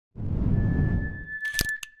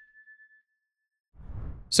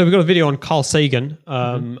So we've got a video on Carl Sagan,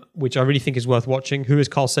 which I really think is worth watching. Who is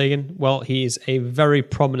Carl Sagan? Well, he is a very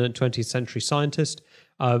prominent 20th century scientist,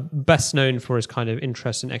 best known for his kind of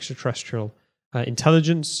interest in extraterrestrial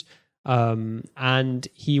intelligence. And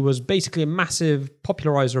he was basically a massive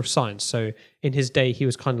popularizer of science. So in his day, he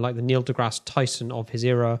was kind of like the Neil deGrasse Tyson of his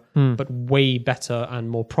era, but way better and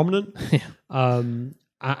more prominent,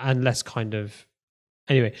 and less kind of...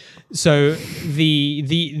 Anyway, so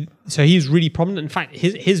so he's really prominent. In fact,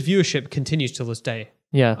 his viewership continues till this day.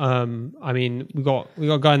 Yeah. I mean, we got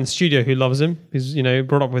a guy in the studio who loves him, who's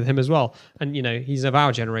brought up with him as well, and he's of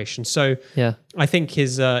our generation. So yeah, I think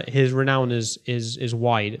his renown is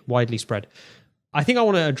widely spread. I think I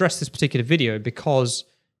want to address this particular video because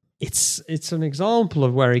it's an example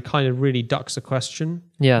of where he kind of really ducks a question.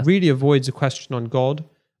 Yeah. Really avoids a question on God,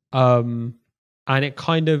 and it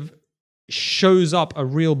kind of shows up a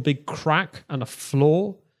real big crack and a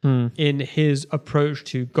flaw in his approach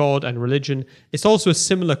to God and religion. It's also a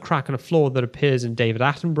similar crack and a flaw that appears in David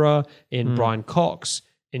Attenborough, in Brian Cox,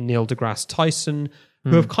 in Neil deGrasse Tyson,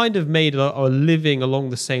 who have kind of made a living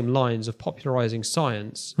along the same lines of popularizing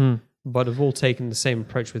science, but have all taken the same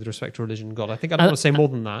approach with respect to religion and God. I think I don't want to say more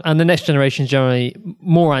than that. And the next generation is generally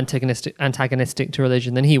more antagonistic to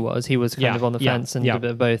religion than he was. He was kind of on the fence and a bit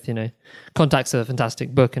of both. Contact's a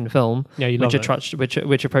fantastic book and film, which approached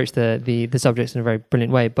the subjects in a very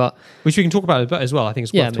brilliant way. But which we can talk about a bit as well. I think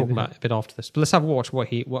it's worth talking about a bit after this. But let's have a watch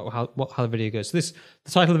how the video goes. So the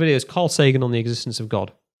title of the video is Carl Sagan on the Existence of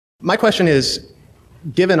God. My question is,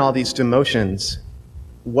 given all these demotions,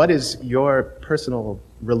 what is your personal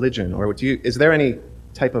religion, or is there any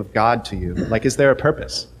type of God to you? Like, is there a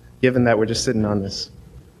purpose, given that we're just sitting on this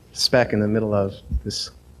speck in the middle of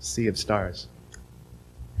this sea of stars?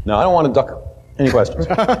 No, I don't want to duck any questions.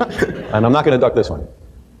 And I'm not going to duck this one.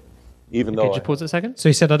 Even though... Could you pause a second? So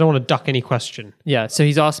he said, I don't want to duck any question. Yeah, so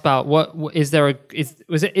he's asked about, is there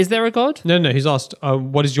a God? No, he's asked,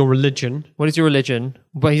 what is your religion? What is your religion?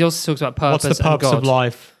 But he also talks about purpose. What's the purpose and God. of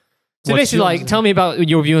life? So basically, tell me about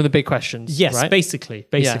your view on the big questions. Yes, right? basically,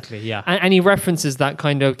 yeah. And he references that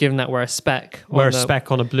kind of, given that we're a speck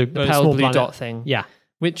on a blue, pale blue dot thing. Yeah.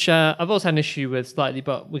 Which I've also had an issue with slightly,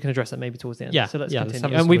 but we can address that maybe towards the end. Yeah. So let's continue.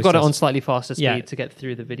 continue. And we've got it on slightly faster speed to get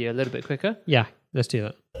through the video a little bit quicker. Yeah, let's do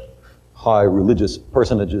that. High religious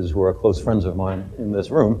personages who are close friends of mine in this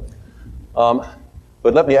room.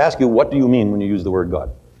 But let me ask you, what do you mean when you use the word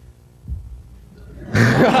God?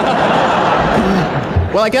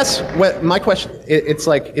 Well, I guess my question, it's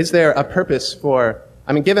like, is there a purpose for,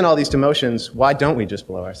 given all these demotions, why don't we just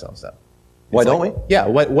blow ourselves up? Why don't we? Yeah,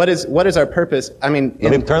 what is our purpose? Let me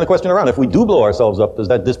turn the question around. If we do blow ourselves up, does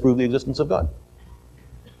that disprove the existence of God?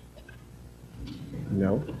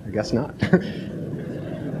 No, I guess not.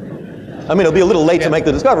 It'll be a little late to make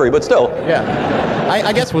the discovery, but still. Yeah.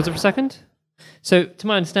 I guess... Pause it for a second. So, to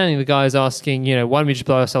my understanding, the guy is asking, why don't we just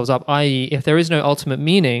blow ourselves up? I.e., if there is no ultimate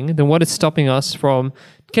meaning, then what is stopping us from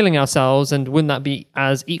killing ourselves? And wouldn't that be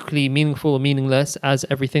as equally meaningful or meaningless as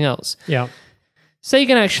everything else? Yeah.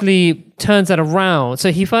 Sagan actually turns that around.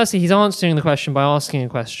 So he's answering the question by asking a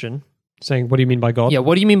question. Saying, what do you mean by God? Yeah,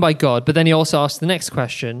 what do you mean by God? But then he also asks the next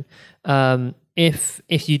question. If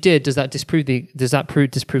you did, does that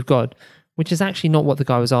disprove God? Which is actually not what the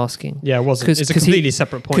guy was asking. Yeah, it wasn't. It's a completely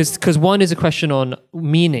separate point. Because one is a question on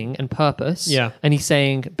meaning and purpose. Yeah. And he's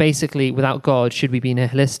saying, basically, without God, should we be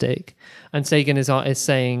nihilistic? And Sagan is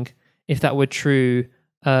saying, if that were true,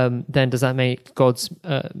 then does that make God's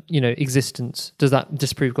existence? Does that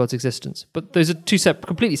disprove God's existence? But those are two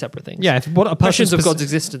completely separate things. Yeah, questions of God's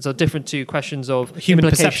existence are different to questions of human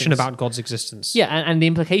perception about God's existence. Yeah, and the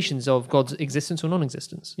implications of God's existence or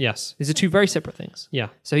non-existence. Yes, these are two very separate things. Yeah,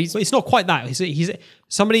 so it's not quite that. He's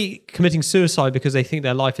somebody committing suicide because they think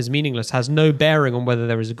their life is meaningless has no bearing on whether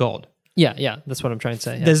there is a God. Yeah, that's what I'm trying to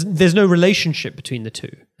say. Yeah. There's no relationship between the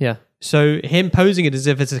two. Yeah. So him posing it as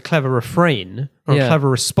if it's a clever refrain or a clever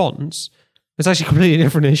response, it's actually a completely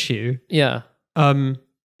different issue. Yeah.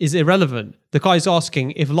 Is irrelevant. The guy's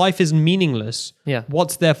asking, if life is meaningless,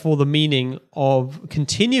 what's therefore the meaning of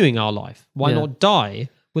continuing our life? Why not die?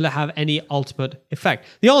 Will it have any ultimate effect?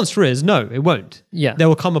 The answer is no, it won't. Yeah. There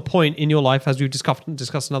will come a point in your life, as we've discussed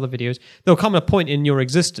in other videos, there will come a point in your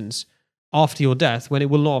existence after your death when it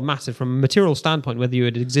will not have mattered from a material standpoint whether you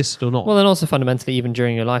had existed or not. Well, then also fundamentally, even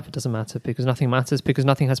during your life, it doesn't matter because nothing matters because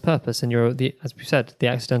nothing has purpose and you're, as we said, the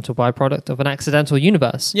accidental byproduct of an accidental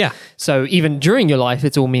universe. Yeah. So even during your life,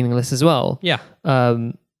 it's all meaningless as well. Yeah.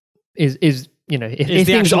 if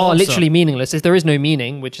things are literally meaningless, if there is no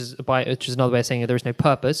meaning, which is another way of saying it, there is no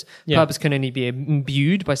purpose. Purpose can only be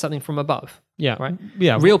imbued by something from above. Yeah. Right.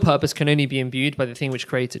 Yeah. Real purpose can only be imbued by the thing which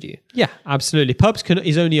created you. Yeah, absolutely. Purpose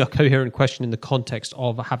is only a coherent question in the context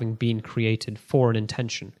of having been created for an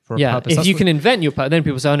intention, for a purpose. If you can invent your purpose, then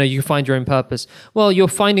people say, "Oh no, you can find your own purpose." Well, you're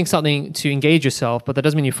finding something to engage yourself, but that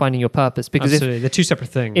doesn't mean you're finding your purpose. Because they're two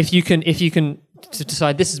separate things. If you can to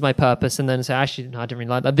decide this is my purpose, and then say, actually, no, I didn't really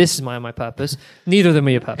like that. This is my purpose. Neither of them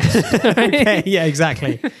are your purpose. Okay, yeah,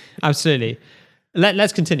 exactly. Absolutely.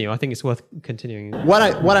 Let's continue. I think it's worth continuing. What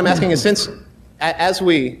I'm asking is, since as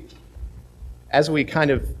we kind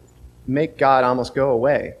of make God almost go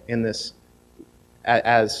away in this,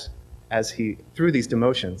 as he through these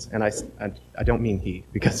demotions, and I don't mean he,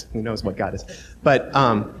 because who knows what God is, but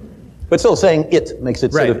still saying it makes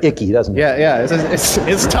it sort of icky, doesn't it? Yeah,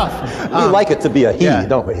 it's tough. We like it to be a he,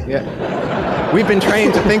 don't we? Yeah. We've been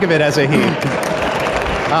trained to think of it as a he.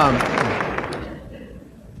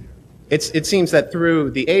 It seems that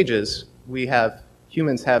through the ages,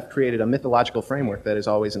 humans have created a mythological framework that has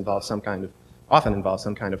always often involved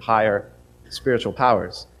some kind of higher spiritual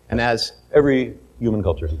powers. And as every human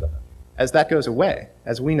culture has done that. As that goes away,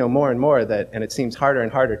 as we know more and more and it seems harder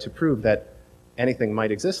and harder to prove that anything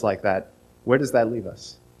might exist like that, where does that leave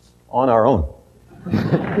us? On our own.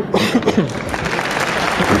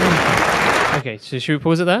 Okay, so should we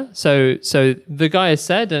pause it there? So the guy has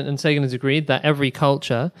said, and Sagan has agreed, that every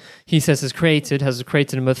culture, he says, has created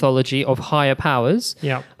a mythology of higher powers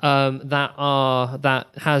that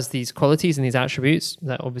has these qualities and these attributes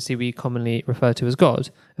that obviously we commonly refer to as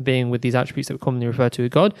God, a being with these attributes that we commonly refer to as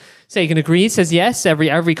God. Sagan agrees, says yes,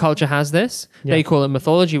 every culture has this. Yeah. They call it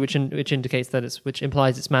mythology, which indicates that which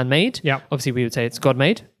implies it's man-made. Yeah. Obviously, we would say it's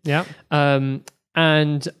God-made. Yeah.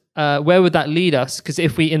 Where would that lead us? Because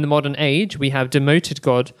if we, in the modern age, we have demoted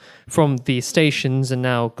God from the stations, and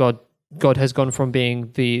now God has gone from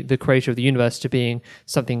being the creator of the universe to being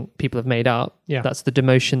something people have made up. Yeah. That's the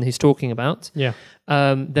demotion he's talking about. Yeah.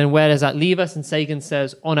 Then where does that leave us? And Sagan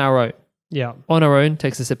says, on our own. Yeah. On our own,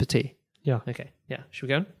 takes a sip of tea. Yeah. Okay. Yeah. Should we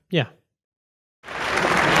go on? Yeah.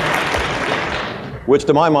 Which,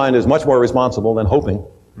 to my mind, is much more responsible than hoping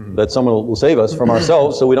that someone will save us from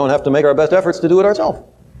ourselves so we don't have to make our best efforts to do it ourselves.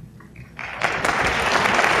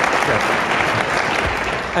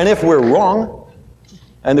 And if we're wrong,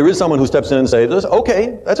 and there is someone who steps in and saves us,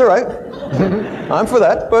 okay, that's all right. I'm for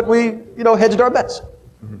that, but we, hedged our bets.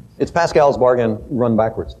 It's Pascal's bargain run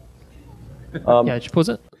backwards. Did you pause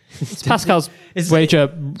it? It's Pascal's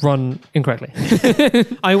wager run incorrectly.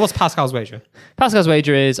 What's Pascal's wager? Pascal's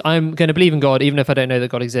wager is, I'm going to believe in God even if I don't know that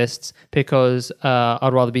God exists, because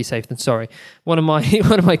I'd rather be safe than sorry. One of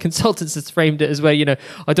my consultants has framed it as where, I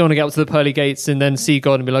don't want to get up to the pearly gates and then see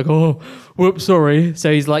God and be like, oh, whoops, sorry.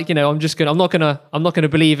 So he's like, I'm not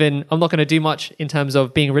going to do much in terms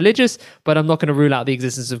of being religious, but I'm not going to rule out the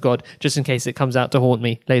existence of God just in case it comes out to haunt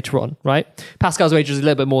me later on, right? Pascal's wager is a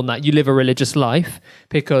little bit more than that. You live a religious life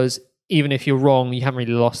because even if you're wrong, you haven't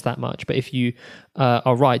really lost that much. But if you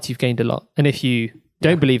are right, you've gained a lot. And if you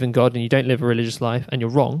don't believe in God and you don't live a religious life and you're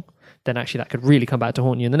wrong, then actually that could really come back to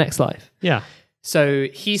haunt you in the next life. Yeah. So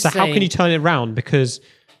how can you turn it around? Because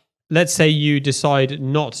let's say you decide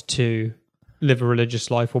not to live a religious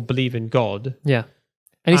life or believe in God. Yeah.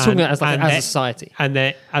 And he's talking about as a society. And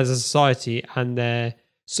they're as a society, and they're...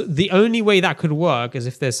 So the only way that could work is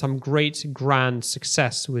if there's some great grand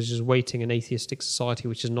success which is awaiting an atheistic society,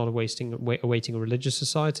 which is not awaiting a religious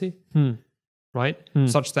society, right?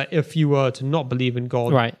 Such that if you were to not believe in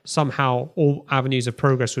God, somehow all avenues of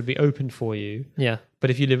progress would be opened for you. Yeah.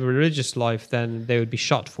 But if you live a religious life, then they would be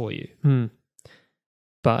shut for you.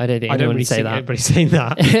 But I don't think anyone would say that. Everybody's saying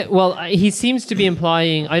that. Well, he seems to be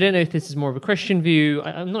implying, I don't know if this is more of a Christian view,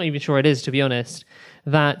 I'm not even sure it is, to be honest,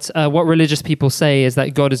 that what religious people say is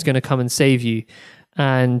that God is going to come and save you.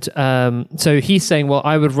 And so he's saying, well,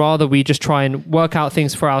 I would rather we just try and work out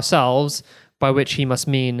things for ourselves, by which he must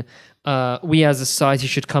mean we as a society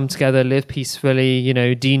should come together, live peacefully,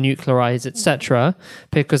 denuclearize, etc.,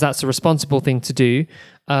 because that's a responsible thing to do.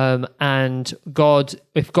 And God,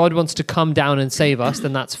 if God wants to come down and save us,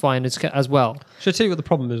 then that's fine as well. Should I tell you what the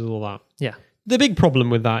problem is with all that? Yeah. The big problem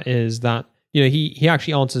with that is that, he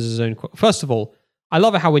actually answers his own... First of all, I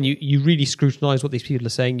love it how when you really scrutinize what these people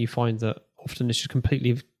are saying, you find that often it's just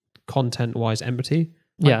completely content-wise empty.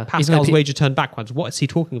 Like Pascal's wager turned backwards. What is he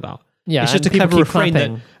talking about? Yeah, it's just a clever refrain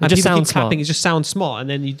that... It just sounds smart. It just sounds smart, and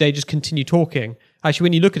then they just continue talking. Actually,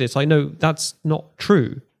 when you look at it, it's like, no, that's not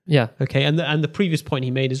true. Yeah. Okay, and the previous point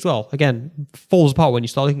he made as well, again, falls apart when you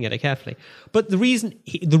start looking at it carefully. But the reason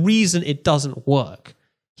it doesn't work,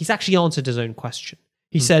 he's actually answered his own question.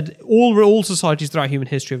 He said all societies throughout human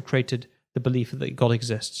history have created the belief that God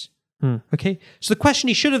exists. Okay? So the question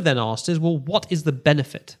he should have then asked is, well, what is the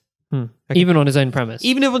benefit? Okay. Even on his own premise.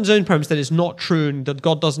 Even if on his own premise that it's not true and that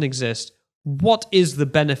God doesn't exist, what is the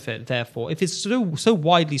benefit, therefore? If it's so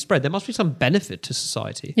widely spread, there must be some benefit to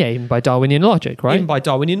society. Yeah, even by Darwinian logic, right? Even by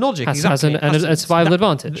Darwinian logic, exactly. Has a survival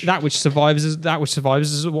advantage. That which survives is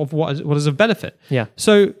what is of benefit. Yeah.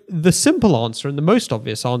 So the simple answer and the most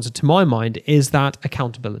obvious answer to my mind is that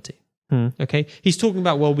accountability. Okay, he's talking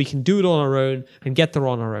about, well, we can do it on our own and get there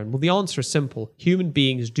on our own. Well, the answer is simple. Human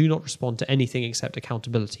beings do not respond to anything except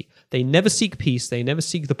accountability. They never seek peace. They never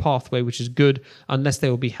seek the pathway which is good unless they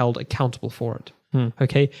will be held accountable for it.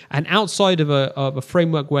 Okay, and outside of a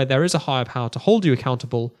framework where there is a higher power to hold you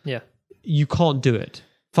accountable, you can't do it.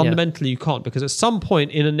 Fundamentally, you can't, because at some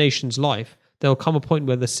point in a nation's life, there will come a point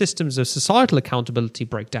where the systems of societal accountability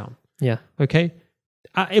break down. Yeah. Okay,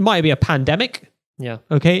 it might be a pandemic. Yeah.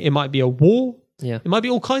 Okay, it might be a war. Yeah. It might be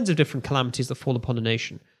all kinds of different calamities that fall upon a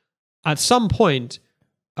nation. At some point,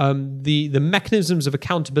 the mechanisms of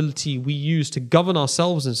accountability we use to govern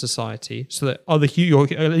ourselves in society, so that you're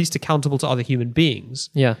at least accountable to other human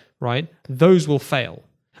beings, right? Those will fail.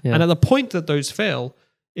 Yeah. And at the point that those fail,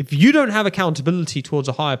 if you don't have accountability towards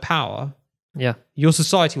a higher power, your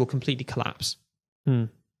society will completely collapse.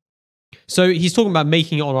 So he's talking about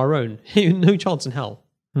making it on our own. No chance in hell.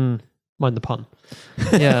 Mind the pun.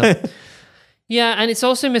 Yeah. Yeah, and it's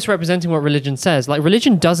also misrepresenting what religion says. Like,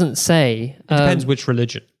 religion doesn't say... It depends which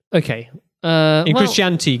religion. Okay. In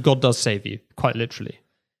Christianity, God does save you, quite literally.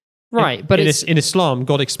 Right, but in Islam,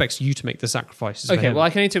 God expects you to make the sacrifices. Okay, well,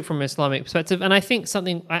 I can only talk from an Islamic perspective, and I think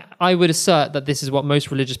something... I would assert that this is what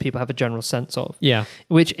most religious people have a general sense of. Yeah.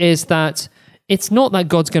 Which is that it's not that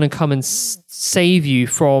God's going to come and save you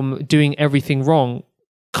from doing everything wrong.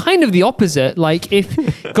 Kind of the opposite. Like,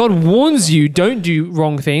 if God warns you, don't do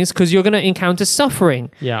wrong things because you're going to encounter suffering.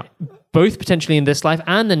 Yeah. Both potentially in this life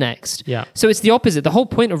and the next. Yeah. So it's the opposite. The whole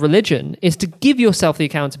point of religion is to give yourself the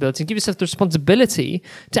accountability and give yourself the responsibility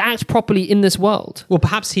to act properly in this world. Well,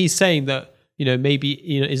 perhaps he's saying that, maybe,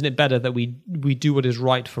 isn't it better that we do what is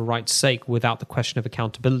right for right's sake without the question of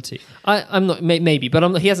accountability? I'm not, maybe,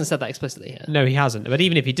 but he hasn't said that explicitly here. No, he hasn't. But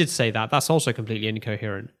even if he did say that, that's also completely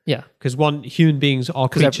incoherent. Yeah. Because one, human beings are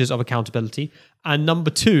creatures of accountability. And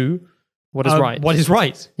number two, what is right? What is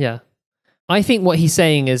right? Yeah. I think what he's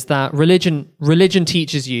saying is that religion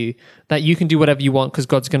teaches you that you can do whatever you want because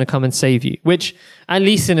God's going to come and save you, which at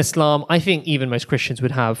least in Islam, I think even most Christians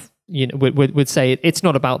would have, would say it's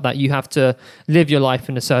not about that. You have to live your life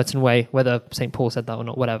in a certain way, whether St. Paul said that or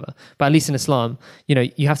not, whatever. But at least in Islam,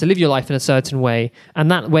 you have to live your life in a certain way,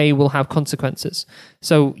 and that way will have consequences.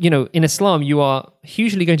 So, in Islam, you are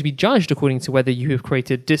hugely going to be judged according to whether you have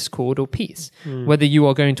created discord or peace. Whether you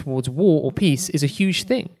are going towards war or peace is a huge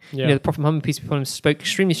thing. Yeah. The Prophet Muhammad, peace be upon him, spoke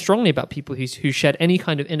extremely strongly about people who shed any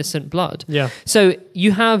kind of innocent blood. Yeah. So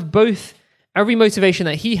you have both every motivation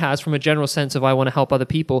that he has from a general sense of I want to help other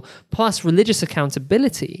people, plus religious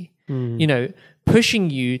accountability, pushing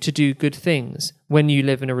you to do good things when you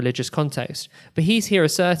live in a religious context. But he's here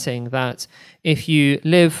asserting that if you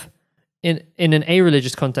live in an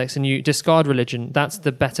a-religious context and you discard religion, that's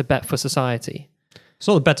the better bet for society. It's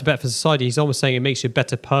not the better bet for society. He's almost saying it makes you a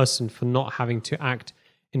better person for not having to act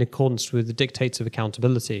in accordance with the dictates of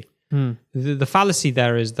accountability. The fallacy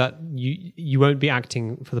there is that you won't be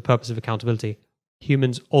acting for the purpose of accountability.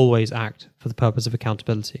 Humans always act for the purpose of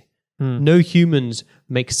accountability. No humans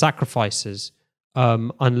make sacrifices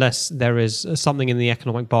unless there is something in the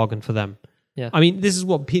economic bargain for them. Yeah. I mean, this is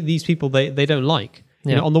what these people, they don't like.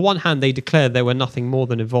 Yeah. On the one hand, they declare they were nothing more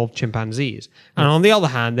than evolved chimpanzees. And on the other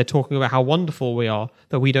hand, they're talking about how wonderful we are,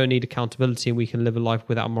 that we don't need accountability and we can live a life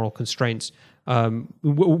without moral constraints.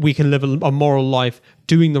 We can live a moral life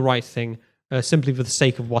doing the right thing simply for the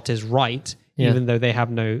sake of what is right, even though they have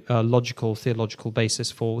no logical, theological basis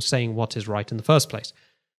for saying what is right in the first place.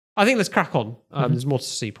 I think let's crack on. There's more to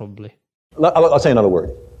see, probably. I'll say another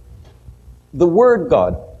word. The word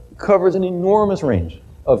God covers an enormous range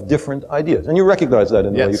of different ideas, and you recognize that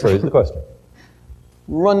in the way you phrase the question.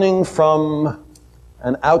 Running from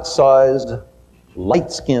an outsized,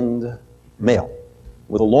 light-skinned male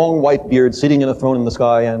with a long white beard sitting in a throne in the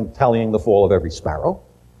sky and tallying the fall of every sparrow,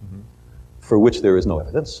 for which there is no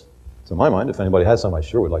evidence. To my mind, if anybody has some, I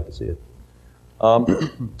sure would like to see it.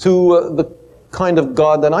 To the kind of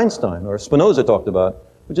God that Einstein or Spinoza talked about,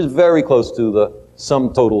 which is very close to the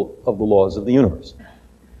sum total of the laws of the universe.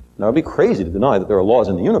 Now, it'd be crazy to deny that there are laws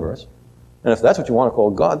in the universe, and if that's what you want to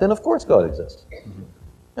call God, then of course God exists.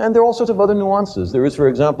 And there are all sorts of other nuances. There is, for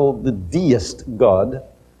example, the deist God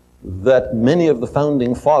that many of the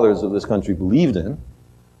founding fathers of this country believed in,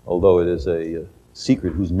 although it is a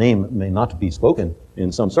secret whose name may not be spoken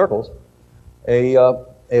in some circles, a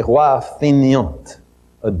roi fainéant,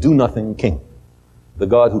 a do-nothing king, the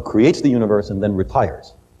God who creates the universe and then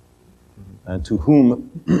retires, and to whom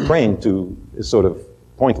praying to is sort of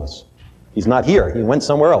pointless. He's not here. He went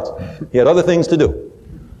somewhere else. He had other things to do.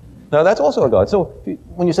 Now, that's also a God. So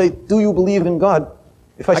when you say, do you believe in God?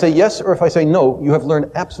 If I say yes or if I say no, you have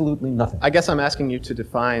learned absolutely nothing. I guess I'm asking you to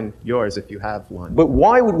define yours if you have one. But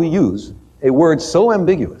why would we use a word so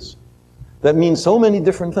ambiguous that means so many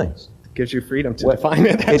different things? It gives you freedom to define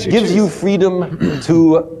it. It gives you freedom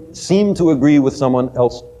to seem to agree with someone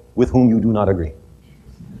else with whom you do not agree.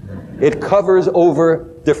 It covers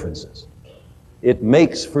over differences. It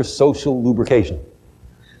makes for social lubrication.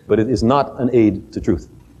 But it is not an aid to truth,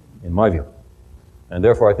 in my view. And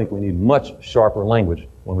therefore, I think we need much sharper language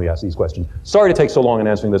when we ask these questions. Sorry to take so long in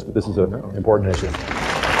answering this, but this is an important issue.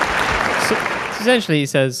 So essentially, he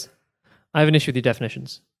says, I have an issue with your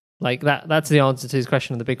definitions. Like that's the answer to his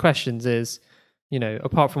question. And the big questions is,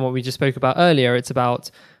 apart from what we just spoke about earlier, it's about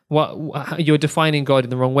what you're defining God in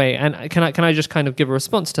the wrong way. And can I just kind of give a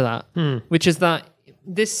response to that? Which is that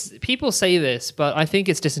people say this, but I think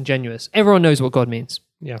it's disingenuous. Everyone knows what God means.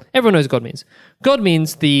 Yeah. Everyone knows what God means. God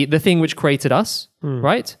means the thing which created us,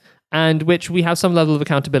 right? And which we have some level of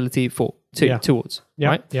accountability towards,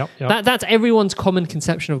 right? That's everyone's common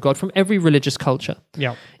conception of God from every religious culture.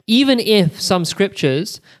 Yeah. Even if some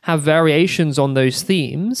scriptures have variations on those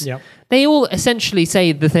themes, they all essentially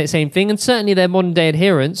say the same thing, and certainly their modern day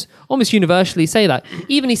adherents almost universally say that.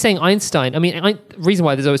 Even he's saying Einstein. I mean, the reason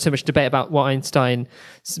why there's always so much debate about what Einstein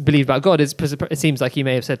believed about God is because it seems like he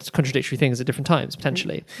may have said contradictory things at different times,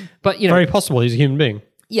 potentially. But very possible. He's a human being.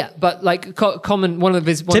 Yeah, but like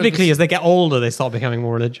typically as they get older, they start becoming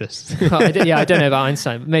more religious. I don't know about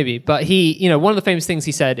Einstein, maybe, but he, one of the famous things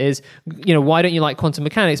he said is, why don't you like quantum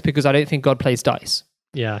mechanics? Because I don't think God plays dice.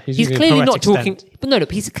 Yeah, he's clearly not talking. But no,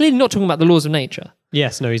 he's clearly not talking about the laws of nature.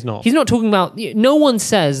 Yes, no, he's not. He's not talking about. No one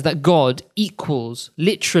says that God equals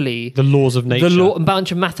literally the laws of nature, a bunch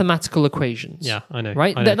of mathematical equations. Yeah, I know.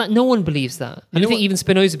 Right? I know. No one believes that. I don't think even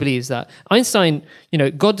Spinoza believes that. Einstein,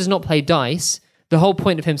 God does not play dice. The whole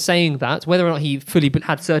point of him saying that, whether or not he fully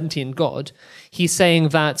had certainty in God, he's saying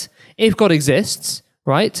that if God exists,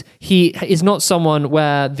 right, he is not someone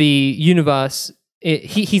where the universe,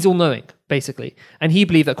 he's all-knowing, basically. And he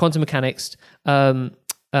believed that quantum mechanics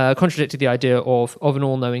contradicted the idea of an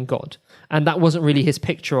all-knowing God. And that wasn't really his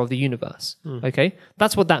picture of the universe, okay?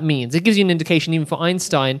 That's what that means. It gives you an indication even for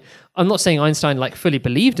Einstein. I'm not saying Einstein fully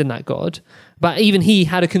believed in that God, but even he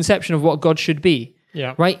had a conception of what God should be.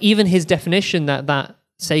 Yeah. Right. Even his definition that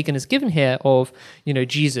Sagan has given here of,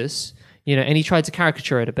 Jesus, and he tried to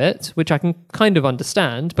caricature it a bit, which I can kind of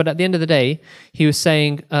understand. But at the end of the day, he was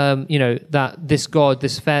saying, that this God,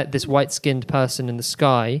 this white-skinned person in the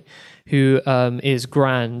sky who is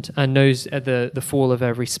grand and knows the fall of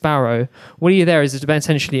every sparrow. What are there is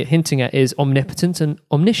essentially hinting at is omnipotence and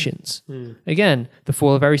omniscience. Again, the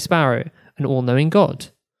fall of every sparrow, an all-knowing God.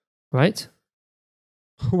 Right?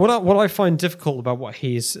 What I find difficult about what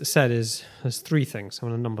he's said is there's three things. I'm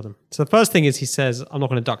going to number them. So the first thing is he says, I'm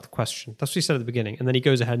not going to duck the question. That's what he said at the beginning. And then he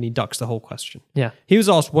goes ahead and he ducks the whole question. Yeah. He was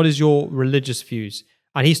asked, what is your religious views?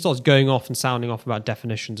 And he starts going off and sounding off about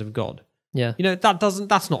definitions of God. Yeah.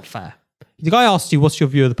 That's not fair. The guy asked you, what's your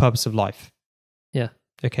view of the purpose of life? Yeah.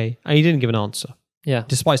 Okay. And he didn't give an answer. Yeah.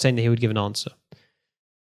 Despite saying that he would give an answer.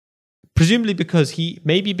 Presumably because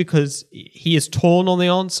he is torn on the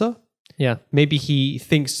answer. Yeah. Maybe he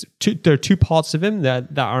thinks there are two parts of him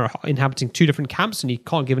that are inhabiting two different camps and he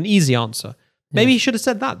can't give an easy answer. Maybe he should have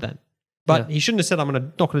said that then. But he shouldn't have said, I'm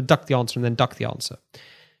not going to duck the answer and then duck the answer.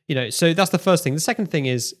 So that's the first thing. The second thing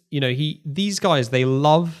is, these guys, they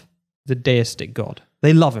love the deistic God.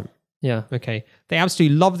 They love him. Yeah. Okay. They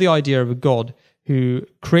absolutely love the idea of a God who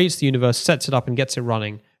creates the universe, sets it up and gets it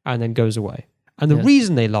running and then goes away. And the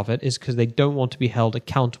reason they love it is because they don't want to be held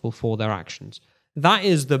accountable for their actions. That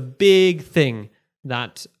is the big thing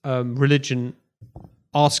that religion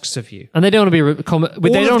asks of you. And they don't want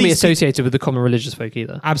to be associated with the common religious folk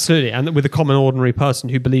either. Absolutely. And with the common ordinary person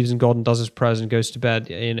who believes in God and does his prayers and goes to bed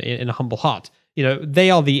in a humble hut.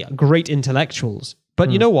 They are the great intellectuals.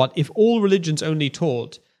 But you know what? If all religions only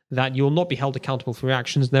taught that you'll not be held accountable for your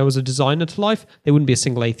actions and there was a designer to life, there wouldn't be a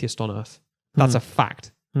single atheist on earth. That's a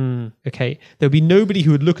fact. Okay? There would be nobody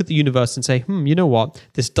who would look at the universe and say, you know what?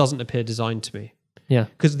 This doesn't appear designed to me. Yeah.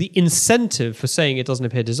 Because the incentive for saying it doesn't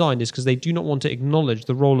appear designed is because they do not want to acknowledge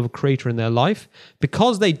the role of a creator in their life,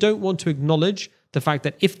 because they don't want to acknowledge the fact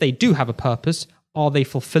that if they do have a purpose, are they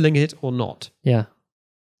fulfilling it or not? Yeah.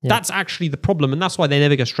 That's actually the problem, and that's why they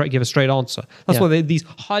never give a straight answer. That's why these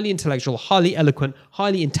highly intellectual, highly eloquent,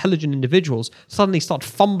 highly intelligent individuals suddenly start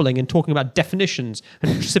fumbling and talking about definitions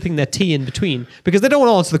and sipping their tea in between because they don't want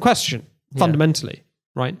to answer the question fundamentally,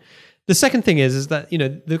 right? The second thing is that,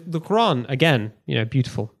 the Quran, again,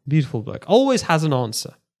 beautiful, beautiful book, always has an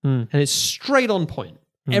answer, and it's straight on point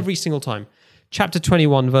every single time. Chapter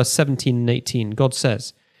 21, verse 17 and 18, God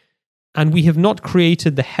says, "And we have not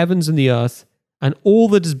created the heavens and the earth and all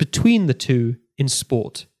that is between the two in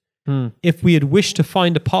sport. If we had wished to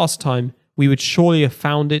find a pastime, we would surely have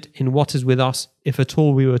found it in what is with us, if at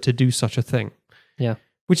all we were to do such a thing." Yeah.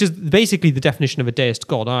 Which is basically the definition of a deist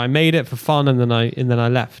God. I made it for fun and then I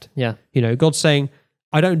left. Yeah. God's saying,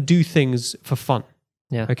 I don't do things for fun.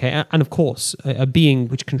 Yeah. Okay. And of course, a being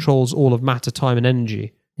which controls all of matter, time, and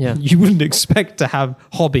energy. Yeah. You wouldn't expect to have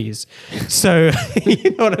hobbies. So,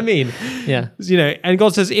 you know what I mean? Yeah. And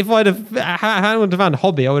God says, if I would have found a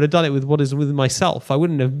hobby, I would have done it with what is within myself. I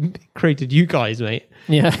wouldn't have created you guys, mate.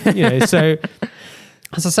 Yeah. So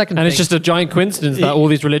that's the second thing. And it's just a giant coincidence that all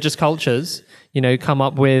these religious cultures, come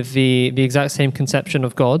up with the exact same conception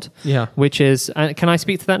of God. Yeah. Which is, can I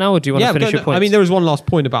speak to that now, or do you want to finish your point? I mean, there was one last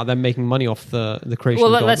point about them making money off the creation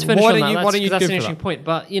of God. Well, let's finish on that. Why don't you that's an go for interesting that? point.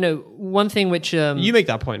 But, what thing which... you make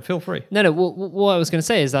that point. Feel free. No. What I was going to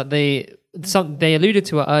say is that they alluded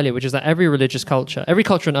to it earlier, which is that every religious culture, every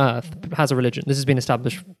culture on Earth has a religion. This has been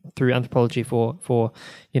established through anthropology for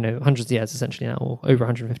hundreds of years, essentially now, or over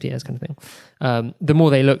 150 years kind of thing. The more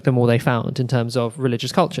they looked, the more they found in terms of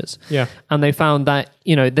religious cultures. Yeah. And they found that,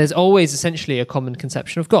 there's always essentially a common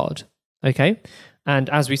conception of God. Okay? And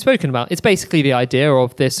as we've spoken about, it's basically the idea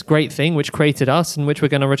of this great thing which created us and which we're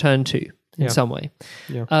going to return to in some way.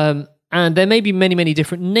 Yeah. And there may be many, many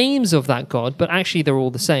different names of that God, but actually they're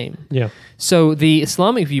all the same. Yeah. So the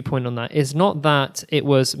Islamic viewpoint on that is not that it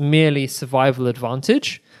was merely survival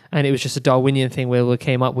advantage and it was just a Darwinian thing where we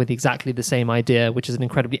came up with exactly the same idea, which is an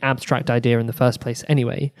incredibly abstract idea in the first place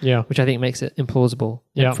anyway, which I think makes it implausible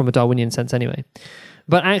from a Darwinian sense anyway.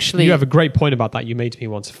 But actually... You have a great point about that you made to me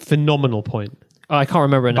once. Phenomenal point. Oh, I can't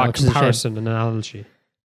remember it now. About comparison and analogy.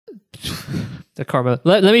 I can't remember.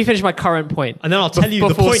 Let me finish my current point. And then I'll tell you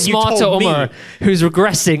the point you told Umar, me. Who's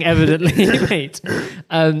regressing, evidently, mate.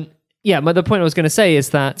 But the point I was going to say is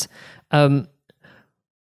that, the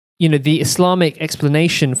Islamic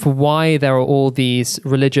explanation for why there are all these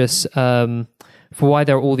religious... for why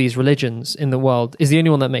there are all these religions in the world is the only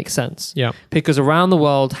one that makes sense. Yeah. Because around the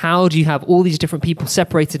world, how do you have all these different people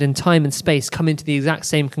separated in time and space come into the exact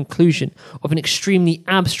same conclusion of an extremely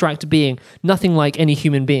abstract being, nothing like any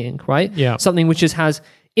human being, right? Yeah. Something which has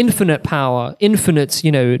infinite power, infinite,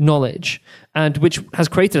 knowledge, and which has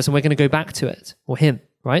created us, and we're going to go back to it, or him,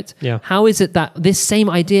 right? Yeah. How is it that this same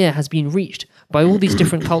idea has been reached by all these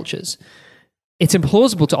different cultures? It's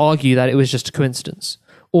implausible to argue that it was just a coincidence,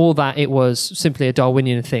 or that it was simply a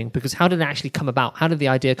Darwinian thing, because how did it actually come about? How did the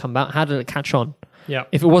idea come about? How did it catch on? Yeah.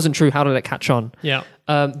 If it wasn't true, how did it catch on? Yeah.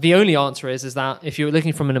 The only answer is that if you're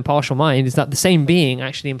looking from an impartial mind, is that the same being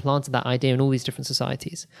actually implanted that idea in all these different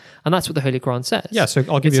societies. And that's what the Holy Quran says. Yeah, so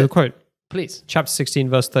I'll give you a quote. Please. Chapter 16,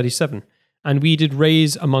 verse 37. "And we did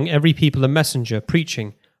raise among every people a messenger,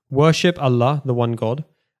 preaching, worship Allah, the one God,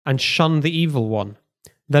 and shun the evil one.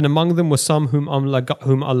 Then among them were some whom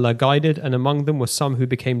Allah guided, and among them were some who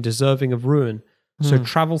became deserving of ruin. So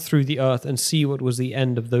travel through the earth and see what was the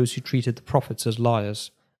end of those who treated the prophets as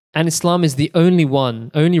liars." And Islam is the only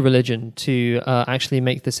religion to actually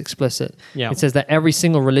make this explicit. Yeah. It says that every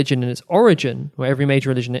single religion in its origin, or every major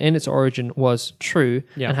religion in its origin, was true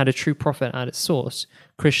and had a true prophet at its source.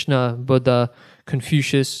 Krishna, Buddha,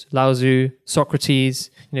 Confucius, Lao Tzu,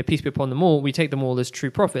 Socrates, peace be upon them all. We take them all as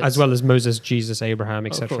true prophets. As well as Moses, Jesus, Abraham,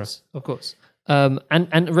 etc. Of course. And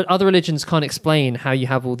other religions can't explain how you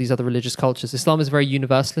have all these other religious cultures. Islam is very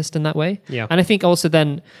universalist in that way. Yeah. And I think also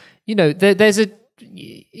then, there's a...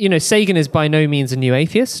 Sagan is by no means a new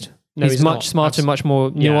atheist. No, he's much smarter, much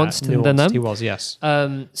more nuanced than them. He was, yes.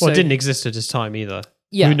 So it didn't exist at his time either.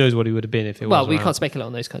 Yeah. Who knows what he would have been if it was Well, we around. can't speculate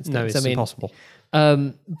on those kinds of things. No, it's impossible.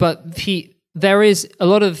 But there is a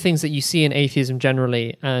lot of the things that you see in atheism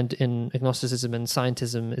generally and in agnosticism and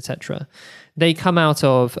scientism, etc. They come out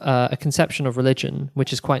of a conception of religion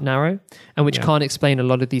which is quite narrow and which can't explain a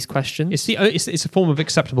lot of these questions. It's a form of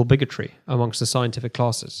acceptable bigotry amongst the scientific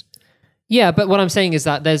classes. Yeah, but what I'm saying is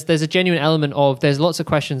that there's a genuine element of there's lots of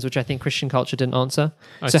questions which I think Christian culture didn't answer.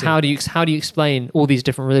 So how do you explain all these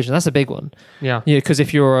different religions? That's a big one. Yeah. Because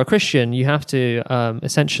if you're a Christian, you have to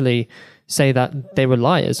essentially say that they were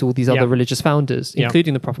liars, all these other religious founders,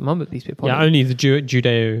 including the Prophet Muhammad, peace be upon him. Only the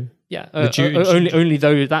Judeo. Yeah, only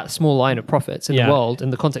though that small line of prophets in the world, in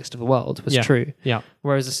the context of the world, was true. Yeah.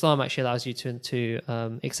 Whereas Islam actually allows you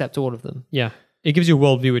to accept all of them. Yeah. It gives you a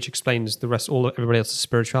worldview which explains the rest, everybody else's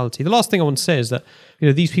spirituality. The last thing I want to say is that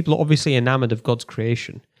these people are obviously enamored of God's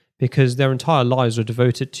creation because their entire lives are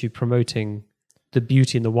devoted to promoting the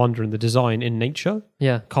beauty and the wonder and the design in nature.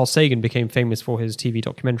 Yeah. Carl Sagan became famous for his TV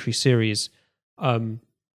documentary series,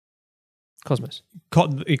 Cosmos.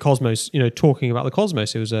 Cosmos. Talking about the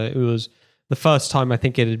cosmos. It was the first time I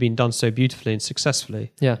think it had been done so beautifully and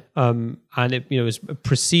successfully. Yeah. And it was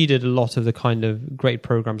preceded a lot of the kind of great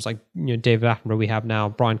programs like David Attenborough we have now,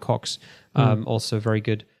 Brian Cox, also very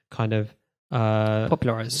good kind of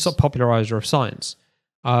popularizer of science.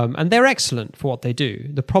 And they're excellent for what they do.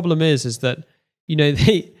 The problem is that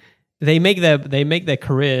they make their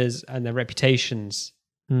careers and their reputations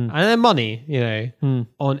and their money,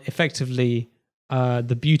 on effectively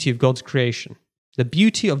the beauty of God's creation, the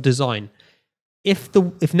beauty of design.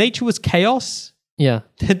 If nature was chaos,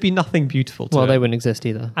 there'd be nothing beautiful to it. Well, they wouldn't exist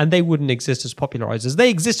either. And they wouldn't exist as popularizers. They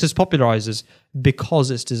exist as popularizers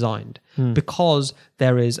because it's designed, because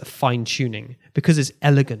there is fine tuning, because it's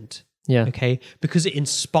elegant. Yeah. Okay. Because it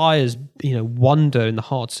inspires, wonder in the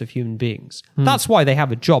hearts of human beings. That's why they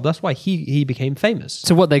have a job. That's why he became famous.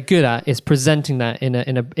 So what they're good at is presenting that in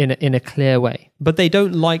a clear way. But they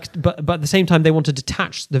don't but at the same time they want to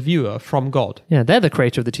detach the viewer from God. Yeah, they're the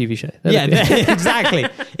creator of the TV show. Exactly.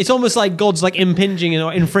 It's almost like God's like impinging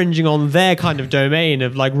or infringing on their kind of domain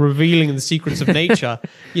of like revealing the secrets of nature.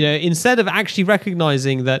 Instead of actually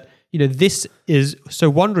recognizing that this is so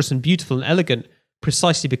wondrous and beautiful and elegant.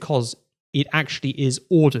 Precisely because it actually is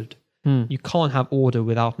ordered. You can't have order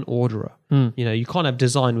without an orderer. You can't have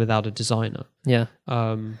design without a designer. Yeah.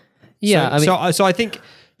 So I think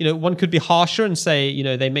one could be harsher and say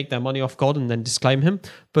they make their money off God and then disclaim him.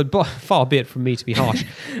 But far be it from me to be harsh.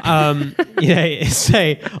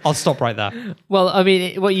 Say I'll stop right there. Well, I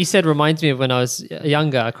mean, what you said reminds me of when I was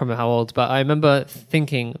younger. I can't remember how old, but I remember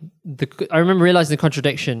realizing the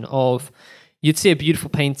contradiction of. You'd see a beautiful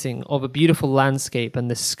painting of a beautiful landscape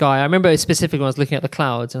and the sky. I remember specifically when I was looking at the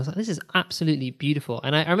clouds, and I was like, this is absolutely beautiful.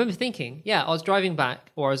 And I remember thinking, I was driving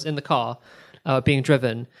back, or I was in the car being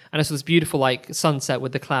driven, and I saw this beautiful like sunset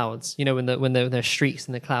with the clouds, when there's streaks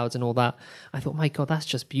in the clouds and all that. I thought, my God, that's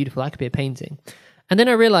just beautiful. That could be a painting. And then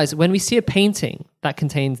I realized when we see a painting that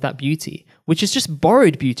contains that beauty, which is just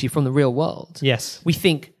borrowed beauty from the real world, yes, we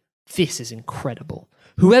think, this is incredible.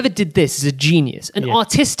 Whoever did this is a genius, an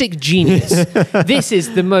artistic genius. This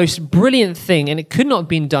is the most brilliant thing, and it could not have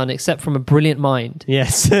been done except from a brilliant mind.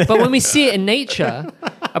 Yes. But when we see it in nature,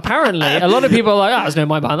 apparently, a lot of people are like, there's no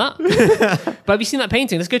mind behind that. But have you seen that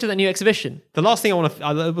painting? Let's go to that new exhibition. The last thing I want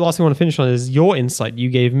to finish on is your insight you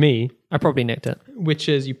gave me. I probably nicked it. Which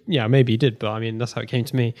is, maybe you did, but I mean, that's how it came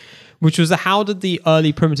to me. Which was how did the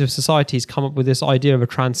early primitive societies come up with this idea of a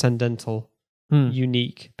transcendental,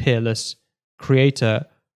 unique, peerless creator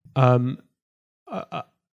who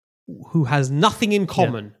has nothing in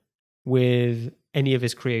common with any of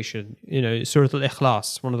his creation. Surah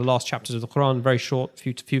Al-Ikhlas, one of the last chapters of the Quran, very short,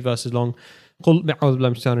 few verses long.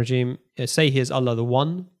 Say he is Allah the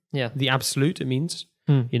One, the Absolute, it means.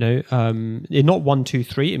 Not 1, 2,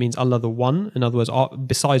 3, it means Allah the One. In other words,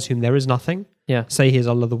 besides whom there is nothing. Say he is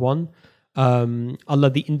Allah the One. Allah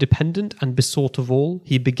the Independent and besought of all.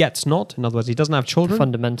 He begets not. In other words, he doesn't have children.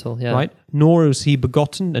 Fundamental, right? Nor is he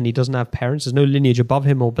begotten, and he doesn't have parents. There's no lineage above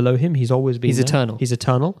him or below him. He's always been there. Eternal. He's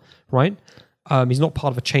eternal, right? He's not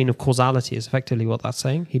part of a chain of causality, is effectively what that's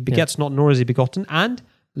saying. He begets not, nor is he begotten. And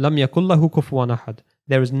lam yakul lahu kufuwan ahad.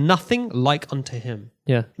 There is nothing like unto him.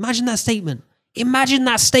 Imagine that statement.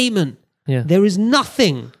 There is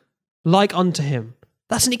nothing like unto him.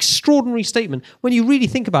 That's an extraordinary statement. When you really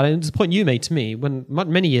think about it, and it's the point you made to me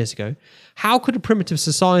many years ago, how could a primitive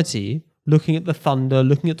society, looking at the thunder,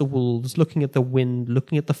 looking at the wolves, looking at the wind,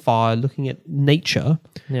 looking at the fire, looking at nature,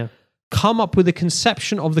 come up with a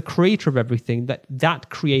conception of the creator of everything that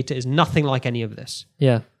creator is nothing like any of this?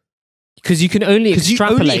 Because you can only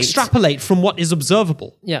extrapolate from what is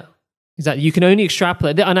observable. Exactly. You can only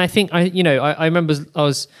extrapolate. And I think, I remember I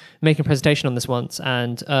was making a presentation on this once,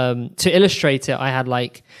 and to illustrate it, I had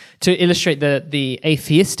to illustrate the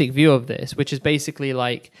atheistic view of this, which is basically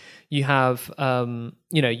like you have,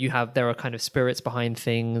 there are kind of spirits behind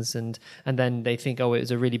things, and then they think, oh, it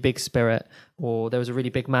was a really big spirit, or there was a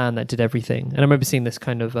really big man that did everything. And I remember seeing this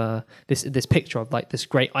kind of, this picture of like this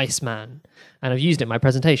great Iceman, and I've used it in my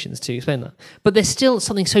presentations to explain that. But there's still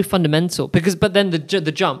something so fundamental, but then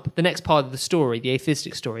the jump, the next part of the story, the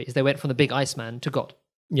atheistic story, is they went from the big Iceman to God.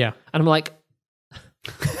 Yeah. And I'm like,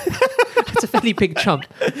 that's a fairly big jump,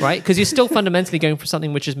 right? Because you're still fundamentally going from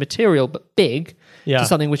something which is material but big to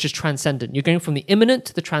something which is transcendent. You're going from the immanent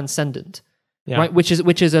to the transcendent, right? Which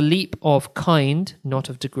is a leap of kind, not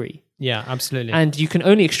of degree. Yeah, absolutely. And you can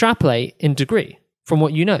only extrapolate in degree from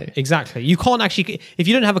what you know. Exactly. You can't actually, if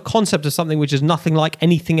you don't have a concept of something which is nothing like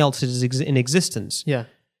anything else that is in existence,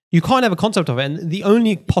 you can't have a concept of it. And the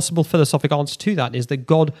only possible philosophic answer to that is that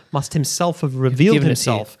God must himself have revealed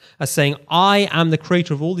himself as saying, I am the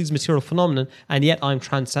creator of all these material phenomena, and yet I'm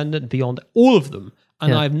transcendent beyond all of them.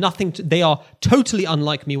 And I have nothing to, they are totally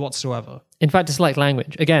unlike me whatsoever. In fact, it's like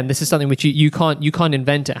language. Again, this is something which you can't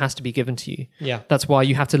invent. It has to be given to you. Yeah. That's why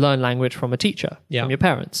you have to learn language from a teacher, from your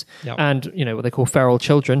parents. Yeah. And, what they call feral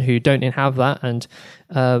children who don't have that and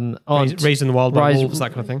aren't... Raised in the wild by wolves, that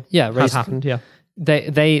kind of thing. Yeah. Has happened,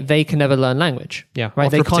 They can never learn language. Yeah. Right?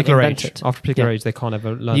 They can't invent it. After a particular age, they can't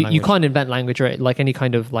ever learn language. You can't invent language, or like any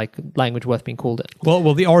kind of like language worth being called it.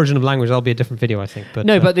 Well, the origin of language, that'll be a different video, I think. But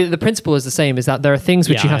no, but the principle is the same, is that there are things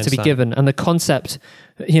which you have to be given, and the concept,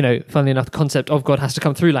 funnily enough, the concept of God has to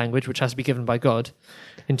come through language, which has to be given by God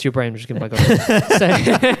into your brain, which is given by God.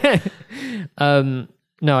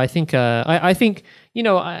 No, I think, I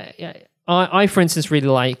for instance, really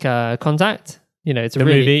like Contact. It's a the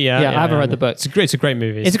really movie, I haven't read the book. It's a great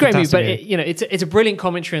movie. It's a great movie, but it's a brilliant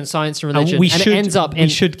commentary on science and religion. And it ends up we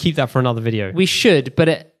should keep that for another video. We should,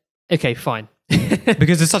 but okay, fine.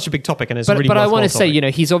 Because it's such a big topic, and it's really. But I want to say,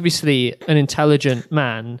 he's obviously an intelligent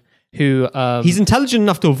man who. He's intelligent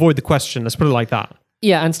enough to avoid the question. Let's put it like that.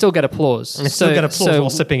 Yeah, and still get applause. And still get applause while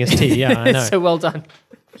sipping his tea. Yeah, I know. So well done.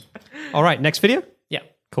 All right, next video. Yeah,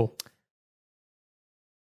 cool.